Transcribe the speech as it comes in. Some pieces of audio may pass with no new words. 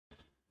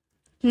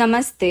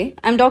Namaste,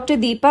 I'm Dr.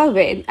 Deepa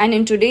Ved, and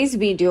in today's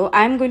video,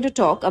 I'm going to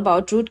talk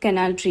about root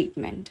canal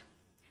treatment.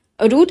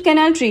 A root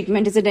canal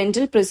treatment is a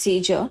dental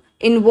procedure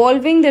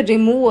involving the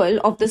removal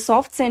of the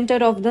soft center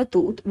of the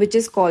tooth, which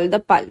is called the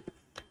pulp.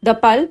 The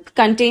pulp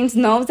contains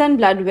nerves and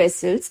blood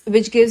vessels,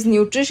 which gives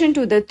nutrition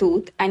to the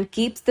tooth and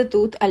keeps the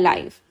tooth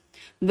alive.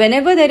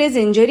 Whenever there is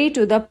injury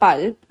to the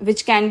pulp,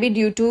 which can be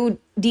due to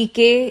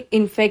decay,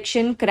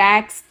 infection,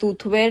 cracks,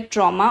 tooth wear,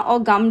 trauma, or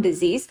gum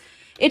disease,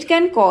 it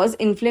can cause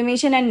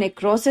inflammation and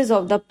necrosis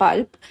of the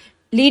pulp,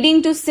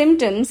 leading to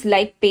symptoms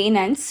like pain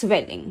and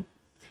swelling.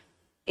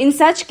 In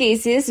such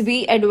cases,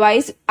 we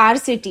advise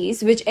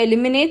RCTs, which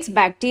eliminates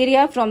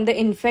bacteria from the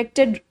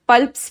infected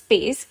pulp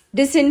space,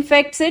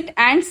 disinfects it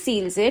and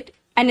seals it,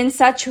 and in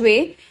such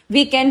way,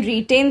 we can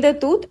retain the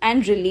tooth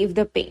and relieve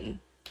the pain.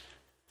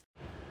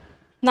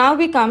 Now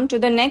we come to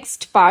the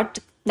next part,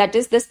 that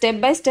is the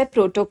step-by-step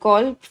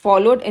protocol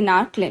followed in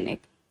our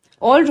clinic.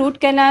 All root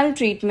canal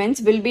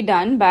treatments will be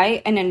done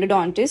by an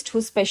endodontist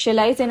who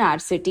specializes in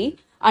RCT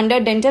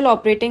under dental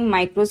operating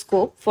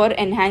microscope for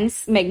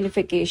enhanced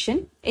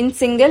magnification in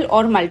single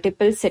or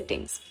multiple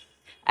sittings.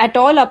 At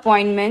all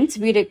appointments,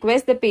 we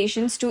request the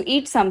patients to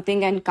eat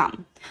something and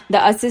come.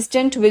 The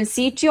assistant will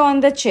seat you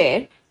on the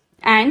chair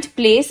and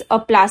place a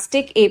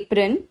plastic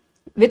apron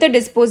with a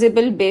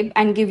disposable bib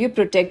and give you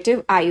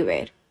protective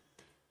eyewear.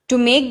 To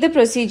make the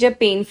procedure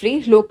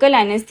pain-free, local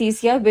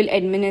anesthesia will be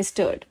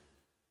administered.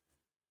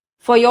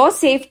 For your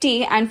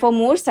safety and for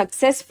more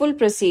successful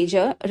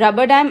procedure,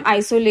 rubber dam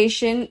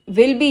isolation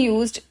will be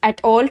used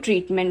at all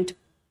treatment.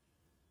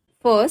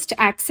 First,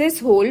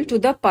 access hole to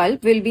the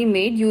pulp will be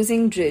made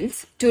using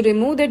drills to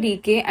remove the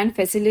decay and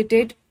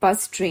facilitate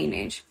pus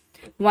drainage.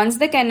 Once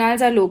the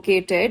canals are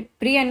located,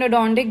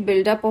 pre-endodontic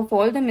buildup of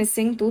all the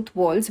missing tooth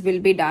walls will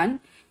be done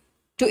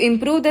to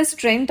improve the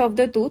strength of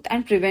the tooth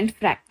and prevent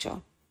fracture.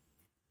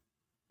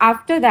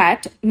 After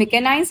that,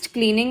 mechanized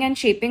cleaning and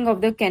shaping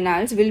of the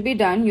canals will be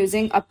done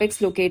using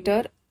apex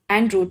locator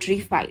and rotary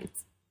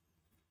files.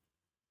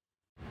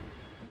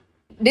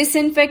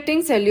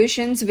 Disinfecting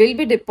solutions will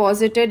be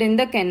deposited in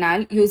the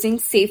canal using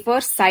safer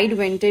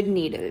side-vented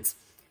needles.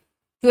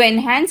 To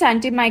enhance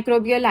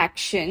antimicrobial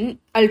action,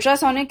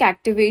 ultrasonic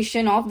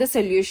activation of the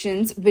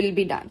solutions will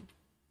be done.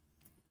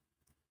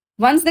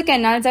 Once the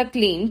canals are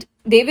cleaned,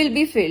 they will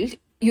be filled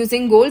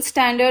using gold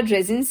standard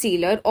resin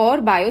sealer or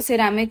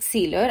bioceramic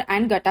sealer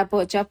and gutta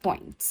percha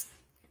points.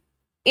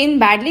 In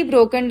badly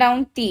broken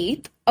down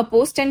teeth, a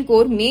post and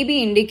core may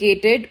be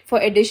indicated for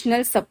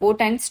additional support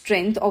and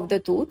strength of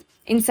the tooth.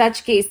 In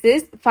such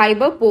cases,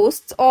 fiber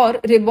posts or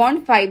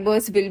ribbon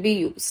fibers will be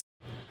used.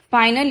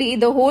 Finally,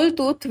 the whole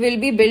tooth will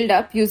be built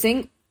up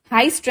using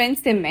high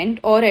strength cement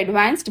or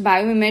advanced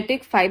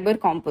biomimetic fiber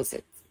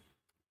composites.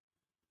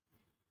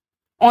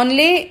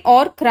 Onlay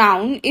or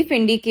crown, if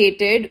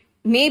indicated,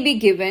 may be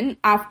given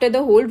after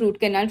the whole root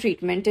canal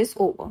treatment is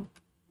over.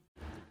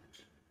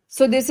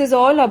 So this is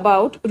all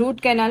about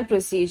root canal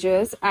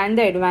procedures and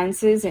the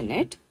advances in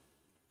it.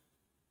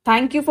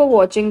 Thank you for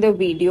watching the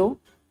video.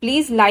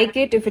 Please like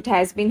it if it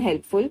has been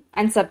helpful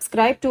and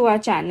subscribe to our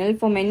channel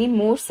for many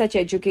more such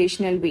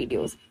educational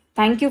videos.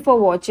 Thank you for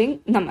watching.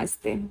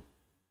 Namaste.